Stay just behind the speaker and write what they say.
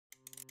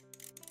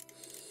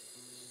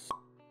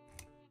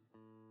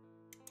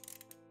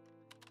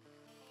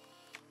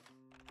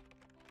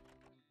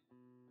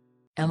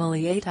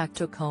Emily Atack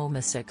took home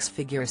a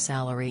six-figure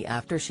salary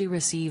after she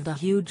received a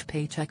huge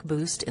paycheck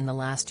boost in the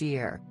last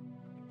year.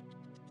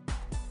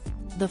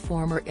 The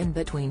former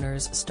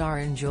Inbetweeners star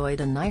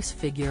enjoyed a nice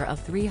figure of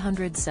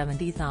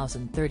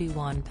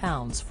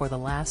 £370,031 for the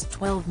last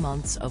 12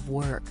 months of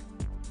work.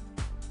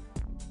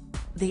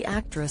 The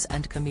actress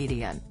and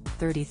comedian,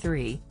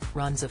 33,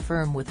 runs a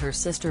firm with her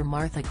sister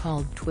Martha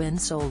called Twin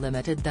Soul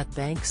Limited that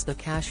banks the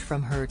cash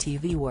from her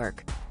TV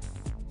work.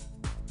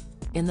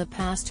 In the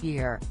past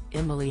year,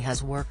 Emily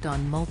has worked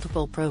on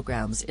multiple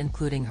programs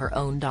including her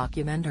own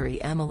documentary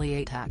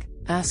Emily Atack,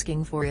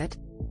 Asking for It,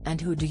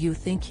 and Who Do You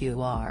Think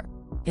You Are?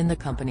 In the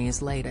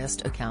company's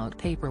latest account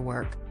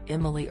paperwork,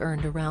 Emily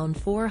earned around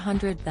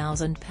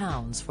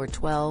 £400,000 for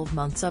 12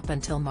 months up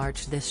until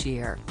March this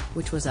year,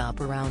 which was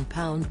up around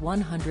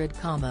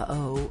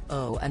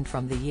 £100,000 and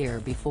from the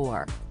year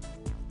before.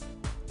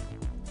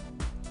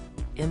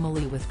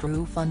 Emily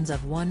withdrew funds of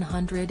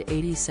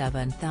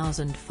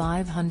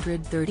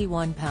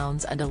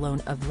 £187,531 and a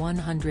loan of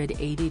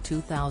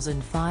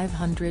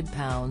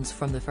 £182,500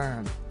 from the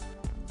firm.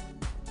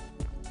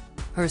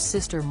 Her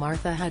sister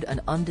Martha had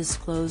an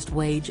undisclosed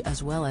wage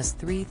as well as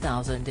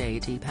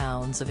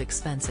 £3,080 of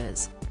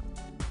expenses.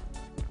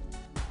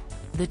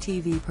 The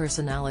TV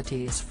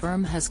personality's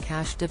firm has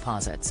cash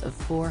deposits of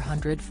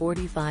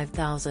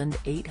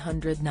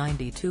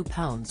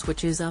 £445,892,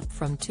 which is up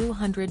from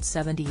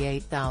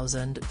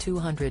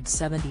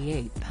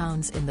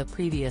 £278,278 in the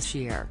previous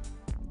year.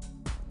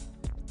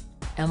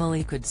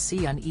 Emily could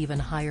see an even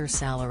higher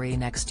salary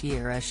next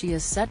year as she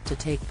is set to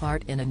take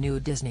part in a new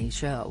Disney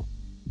show.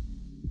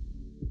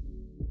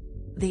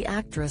 The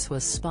actress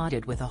was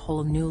spotted with a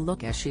whole new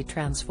look as she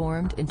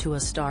transformed into a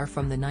star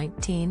from the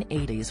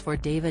 1980s for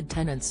David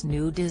Tennant's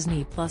new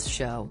Disney Plus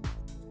show.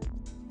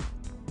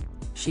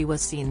 She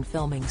was seen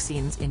filming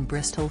scenes in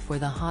Bristol for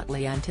the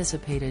hotly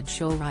anticipated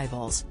show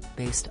Rivals,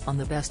 based on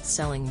the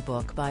best-selling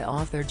book by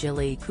author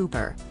Jilly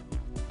Cooper.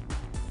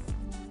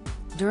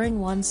 During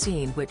one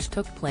scene which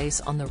took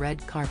place on the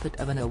red carpet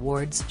of an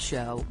awards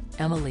show,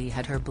 Emily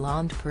had her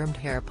blonde permed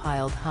hair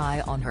piled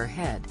high on her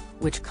head,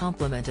 which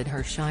complemented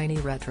her shiny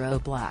retro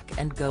black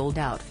and gold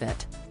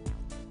outfit.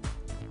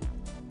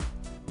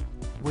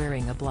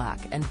 Wearing a black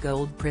and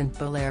gold print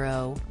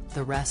bolero,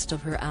 the rest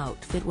of her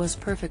outfit was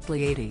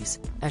perfectly 80s,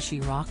 as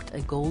she rocked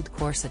a gold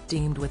corset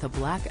teamed with a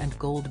black and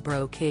gold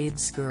brocade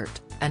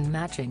skirt, and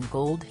matching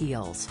gold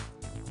heels.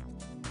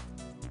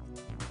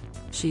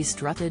 She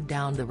strutted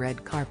down the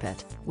red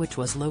carpet, which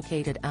was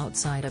located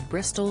outside a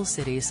Bristol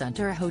city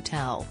centre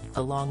hotel,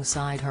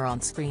 alongside her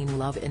on-screen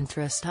love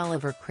interest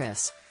Oliver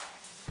Chris.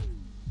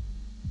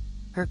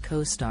 Her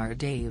co-star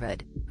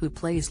David, who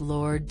plays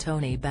Lord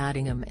Tony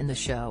Baddingham in the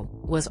show,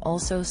 was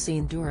also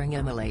seen during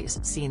Emily's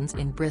scenes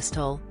in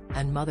Bristol,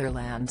 and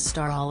Motherland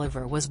star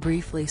Oliver was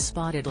briefly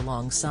spotted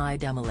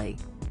alongside Emily.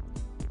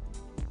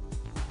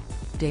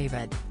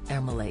 David,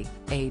 Emily,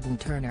 Aidan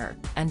Turner,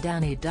 and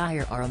Danny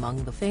Dyer are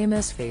among the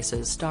famous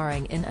faces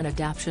starring in an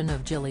adaptation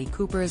of Jilly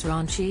Cooper's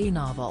raunchy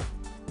novel.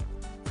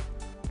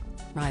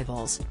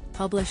 Rivals,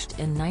 published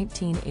in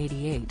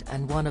 1988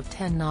 and one of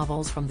 10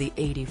 novels from the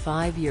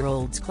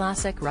 85-year-old's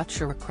classic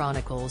Rutshire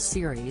Chronicles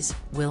series,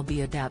 will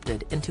be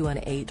adapted into an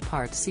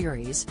 8-part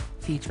series,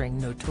 featuring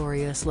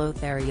notorious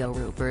Lothario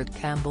Rupert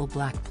Campbell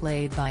Black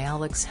played by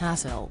Alex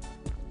Hassell.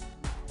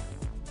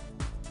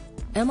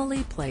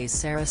 Emily plays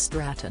Sarah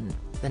Stratton,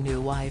 the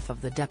new wife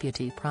of the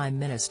Deputy Prime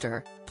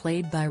Minister,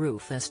 played by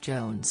Rufus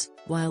Jones,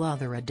 while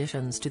other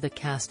additions to the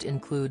cast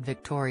include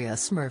Victoria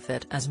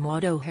Smurfit as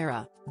Maud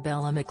O'Hara,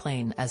 Bella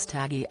McLean as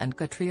Taggy and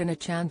Katrina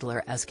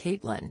Chandler as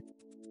Caitlin.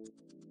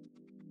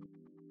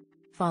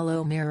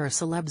 Follow Mirror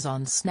Celebs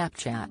on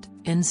Snapchat,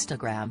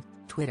 Instagram,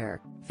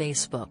 Twitter,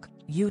 Facebook,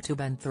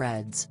 YouTube and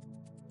Threads.